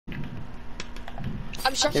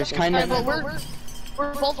I'm sorry. There's kind of. But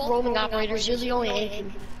we're both roaming operators. You're the only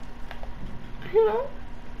agent.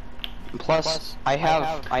 Plus, I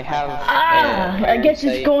have. I guess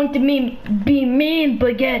it's going to be me and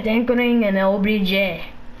Baguette anchoring an LBJ.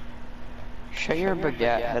 Shut your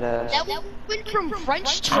baguette head ass. That went from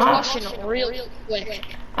French to Russian real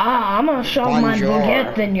quick. I'm gonna shove my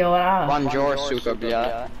baguette in your ass. Bonjour, suka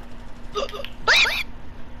biat.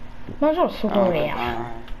 Bonjour,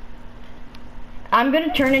 suka. I'm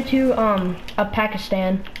gonna turn into a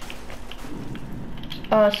Pakistan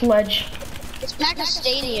sledge. It's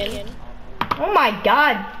Pakistanian. Oh my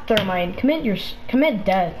God, Thermite! Commit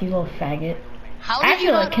death, you little faggot. How did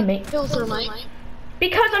you not kill Thermite?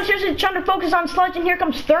 Because I'm seriously trying to focus on sledge, and here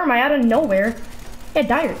comes Thermite out of nowhere. Yeah,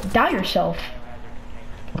 die yourself.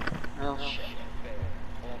 Oh shit.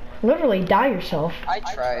 Literally, die yourself. I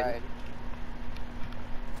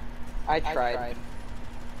tried.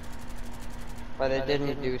 But it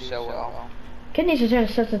didn't do so well. Kid needs to turn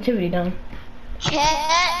his sensitivity down.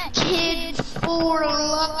 Cat kid for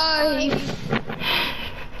life.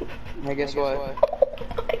 I guess what? Oh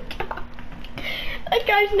my God. That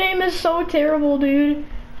guy's name is so terrible, dude.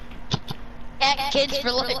 Cat kids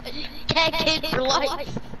for life. Cat kid for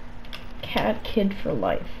life. Cat kid for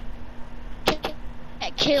life. Cat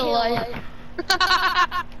kid life.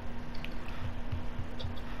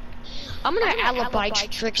 I'm gonna alibi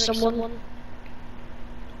trick someone.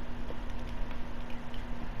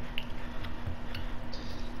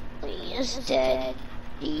 Yes,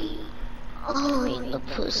 Daddy. Oh, in the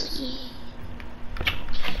pussy.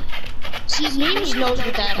 See, Memes knows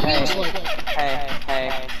what that feels like.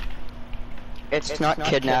 Hey. It's not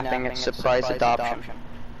kidnapping, it's surprise adoption.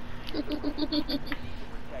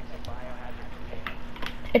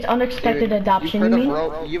 It's unexpected Dude, adoption, you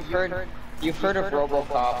mean? You've heard of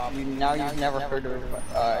RoboCop. Now you've never heard of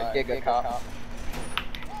GigaCop.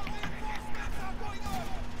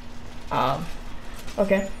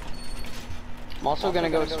 Okay. I'm also gonna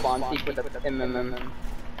go spawn peek with a MMM.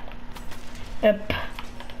 Yep.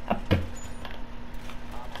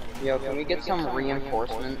 Yo, can we get some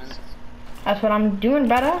reinforcements? That's what I'm doing,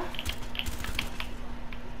 brother.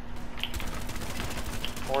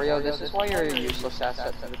 Oreo, this is why you're a useless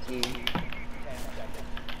asset to the team.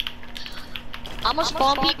 I'm a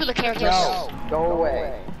spawn peek with a character. No, go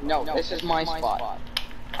away. No, this is my spot.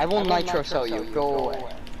 I will nitro sell you. Go away.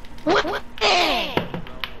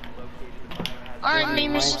 Alright,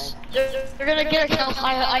 Memes. You're gonna get a kill.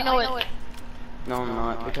 I know it. No, I'm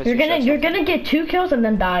not. Because You're gonna get 2 kills and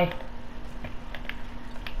then die.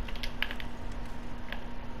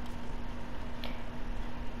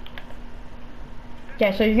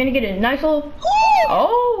 Yeah, so you're gonna get a nice little.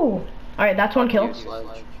 Oh! Alright, that's 1 kill.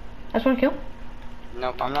 That's 1 kill.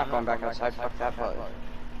 Nope, I'm not going back outside. Fuck that bug.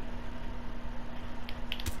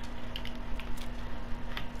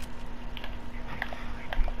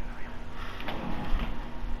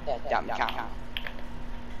 Damn cow.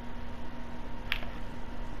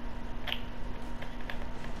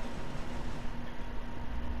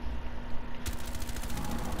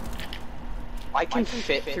 I can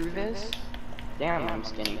fit through this? Damn, I'm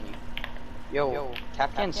skinny. Yo,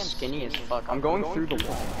 Captain's skinny as fuck. I'm going through the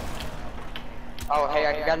wall. Oh, hey,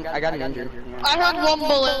 I got an injured. I had 1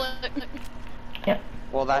 bullet. Yep.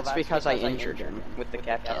 Well, that's because I injured him with the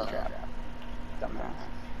Captain trap. Dumbass.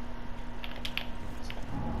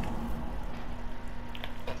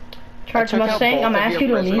 Charge Mustang, I'm asking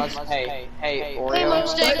you to leave. Hey, Oreo. Hey,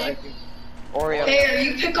 Mustang. Oreo. Hey, are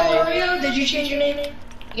you Pickle Oreo? Did you change your name?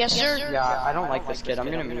 Yes, sir. Yeah, I don't like this kid. I'm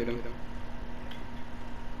gonna mute him.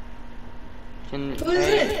 Who is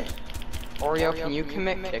it? Oreo, can you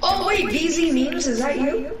commit kick? Oh wait, BZ Memes, is that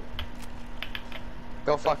you?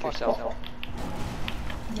 Go fuck yourself.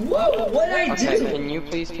 Whoa, what'd I do? Okay, can you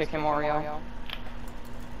please kick him, Oreo?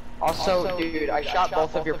 Also, dude, I shot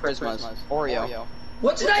both of your prismas. Oreo.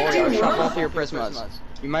 What did I Oreo, I do shot both wrong? of your prismas.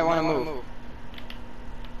 You might want to move.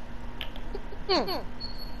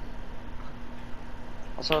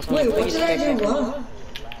 Also, can you Wait, what please did I kick do him? wrong?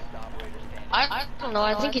 I don't know.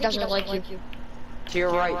 I think he doesn't like you. To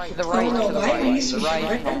your right, to the right, Oh, no, to the why right, are you to the so right.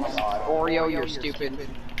 right? Oh my god, Oreo, you're stupid.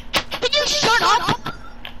 Can you shut up?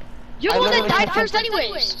 You're the one that died first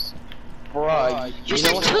anyways. Bruh, You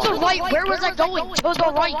said what's to the funny? right. Where was I going? To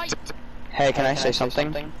the right. Hey, can I say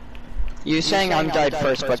something? You saying I'm died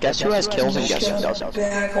first, but guess who has kills and guess who doesn't?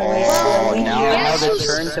 Oh, now I have a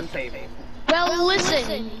turn to favor. Well,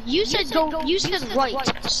 listen. You said go. You said right.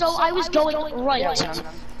 So I was going right.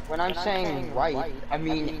 When I'm saying right, I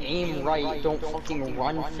mean aim right, don't fucking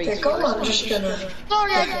run face Pickle, I'm first. just gonna...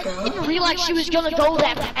 Sorry, I didn't realize she was gonna go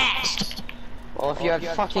that fast. Well, if you had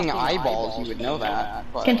fucking eyeballs, you would know that.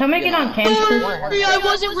 But, Can somebody get on cams, please? I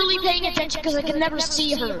wasn't really paying attention because I could never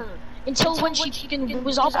see her until when she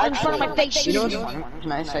was up in front of my face. You know what's funny?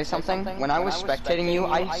 Can I say something? When I was spectating you,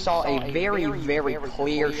 I saw a very, very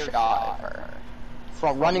clear shot of her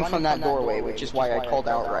from running from that doorway, which is why I called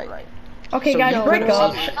out right. Okay, So guys, you break could've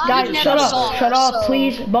up. seen- Guys, shut up. Shut up,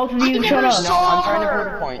 please. Both of you, shut No, up. I'm trying to prove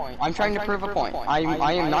a point. I'm trying to prove a point.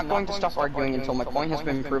 I am not going to stop arguing until my point has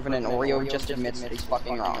been proven and Oreo just admits that he's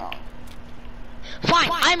fucking wrong. Fine,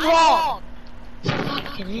 I'm wrong.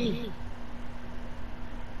 Fucking me.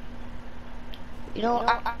 You know,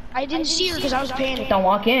 I didn't see her because I was panicking. Don't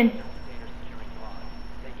walk in.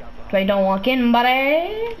 They don't walk in,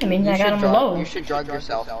 buddy. That means I got him low. You should drug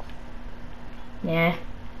yourself. Yeah.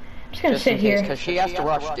 I'm just gonna sit here. Because she has to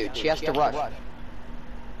rush, dude. She has to rush.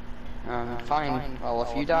 Fine. Well,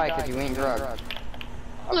 if you die because you ain't drugged.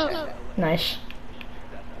 Okay. Nice.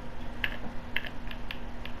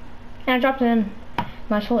 And I dropped in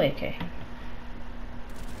nice full AK.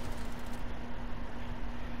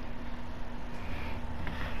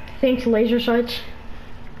 Thanks, laser sights.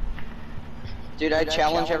 Dude, I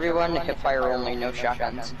challenge everyone to hip fire only, no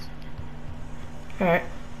shotguns. Alright.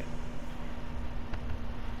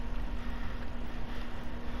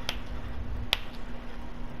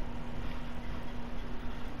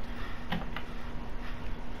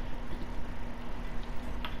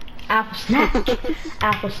 Alpha snap!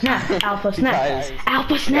 Alpha snap! Alpha snap! Guys,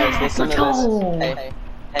 Alpha snap! listen Let's to this. go!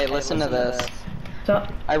 Hey, listen to this. So,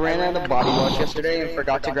 I ran out of body wash yesterday and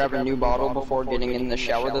forgot to grab a new bottle before getting in the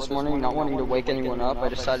shower this morning. Not wanting to wake anyone up, I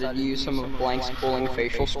decided to use some of Blank's cooling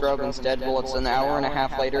facial scrub instead. Well, it's an hour and a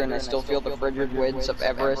half later and I still feel the frigid winds of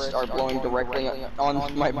Everest are blowing directly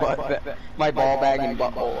on my my ball bag and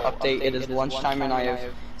butthole. Update, it is lunchtime and I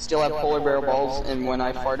still have polar bear balls, and when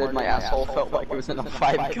I farted my asshole felt like it was in a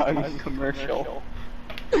 5-gun commercial.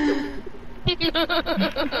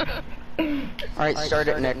 Alright, start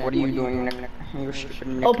it, Nick. What are you doing, Nick? You stupid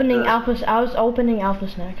Nick. opening Alpha. I was opening Alpha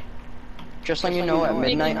snack. Just letting you know, at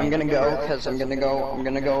midnight I'm gonna go, cause I'm gonna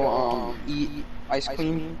go eat ice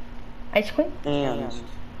cream Ice cream? and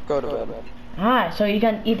go to bed. Ah, so you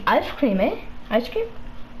gonna eat ice cream, eh? Ice cream?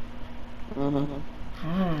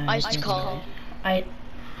 Ah, Ice cold.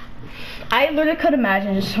 I literally could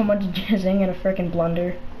imagine just someone jizzing in a freaking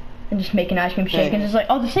blender and just making ice cream shake and just like,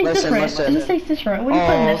 oh, this tastes different. This tastes different. What are you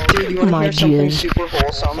putting in this? Dude, you wanna hear something super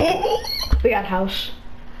wholesome? We got house.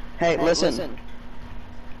 Hey, listen.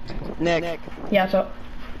 Nick, Yeah, so.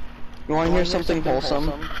 you wanna hear something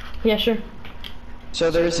wholesome? Yeah, sure. So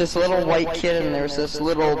there's this little white kid and there's this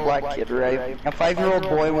little black kid, right? A 5-year-old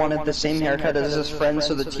boy wanted the same haircut as his friend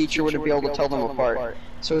so the teacher wouldn't be able to tell them apart.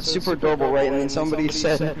 So it's super adorable, right? And then somebody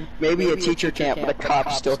said, maybe a teacher can't, but a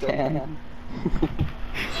cop still can.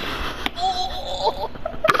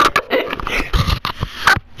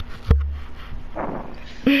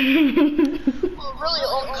 Really,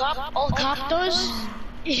 all cop does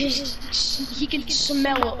is he can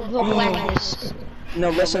smell the blackness. No,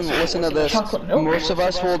 listen to this. Chocolate milk? Most of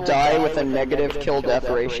us will die with a negative kill-death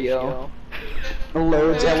ratio.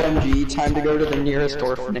 Loads LMG, time to go to the nearest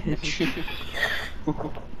orphanage.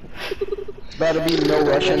 That'll be no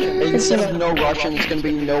Russian. Instead of no Russian, it's gonna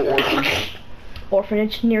be no orphan.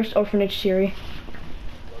 Orphanage, nearest orphanage, Siri.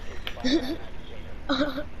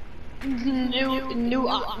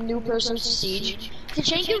 New person to siege.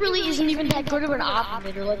 Tachenko really isn't even that good of an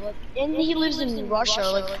operator. Like, and he lives in Russia.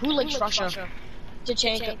 Like, who likes Russia?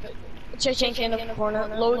 Tachenko in the corner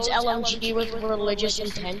loads LMG with religious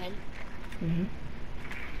intent.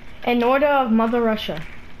 In order of Mother Russia.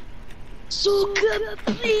 Suka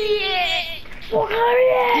pije!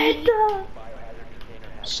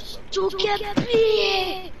 Suka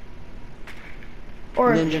pije!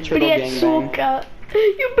 Or Ninja Turtle Piriat gangbang. Suka.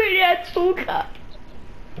 You Piriat Suka.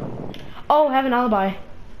 Oh, have an alibi.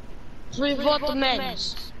 Привод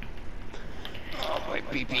men's.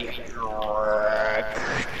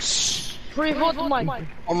 Привод mine.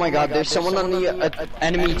 Oh my god, there's someone on the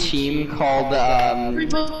enemy team called,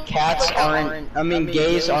 cats aren't, I mean,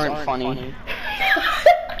 gays aren't funny.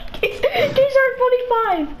 These are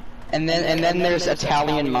 45. And then there's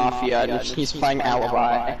Italian Mafia, and he's playing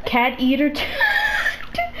Alibi. Cat Eater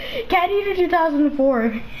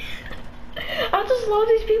 2004. I just love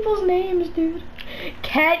these people's names, dude.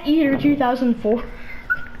 Cat Eater 2004.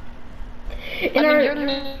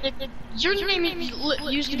 Your name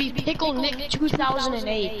used to be Pickle Nick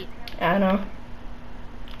 2008. I know.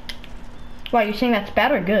 Why, you saying that's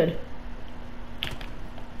bad or good?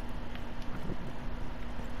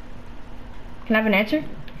 Can I have an answer?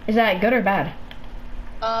 Is that good or bad?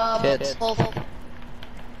 Kids. Both.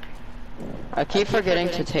 I keep forgetting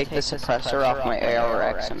to take the suppressor off my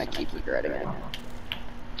ARX and I keep regretting it.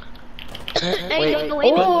 Hey, Wait. no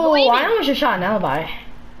aiming, no Oh, I aiming. almost just shot an alibi.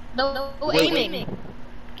 No Wait. aiming.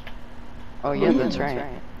 Oh yeah, that's right.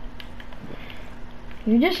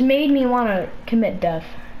 You just made me want to commit death.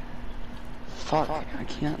 Fuck, I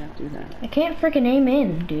can't do that. I can't freaking aim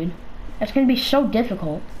in, dude. That's gonna be so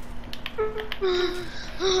difficult.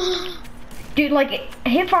 Dude, like,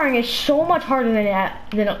 hip firing is so much harder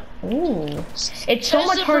ooh. It's so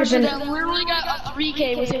much harder than... That literally got a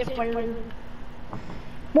 3K with hip firing.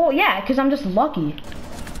 Well, yeah, because I'm just lucky.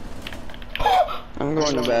 I'm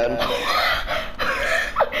going to bed.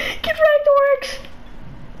 Get back to works!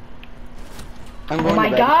 I'm Oh going my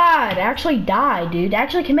to bed. god, actually die, dude.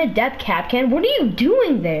 Actually commit death, Capcan. What are you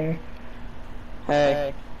doing there?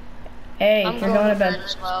 Hey, Hey, I'm you're going to bed.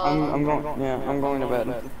 as well. I'm going to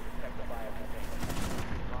bed.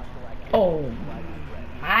 Oh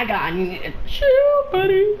my god, you need to chill,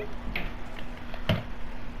 buddy.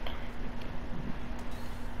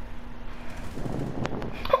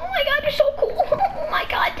 Oh my god, you're so cool. Oh my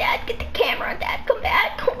god, Dad, get the camera. Dad, come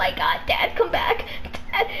back. Oh my god, Dad, come back.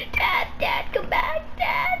 Dad, come back.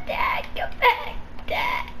 Dad, come back.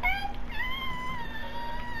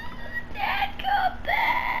 Dad, come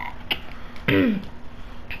back.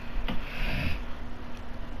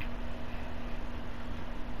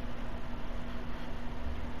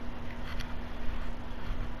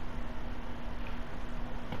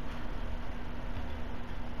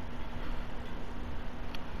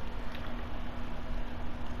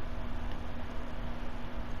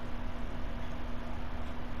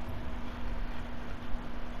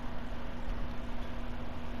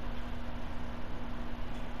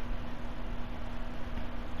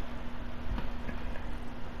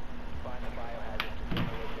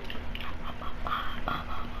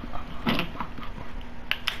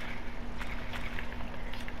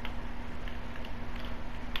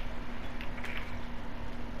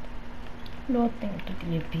 Nothing to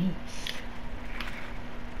be a beast.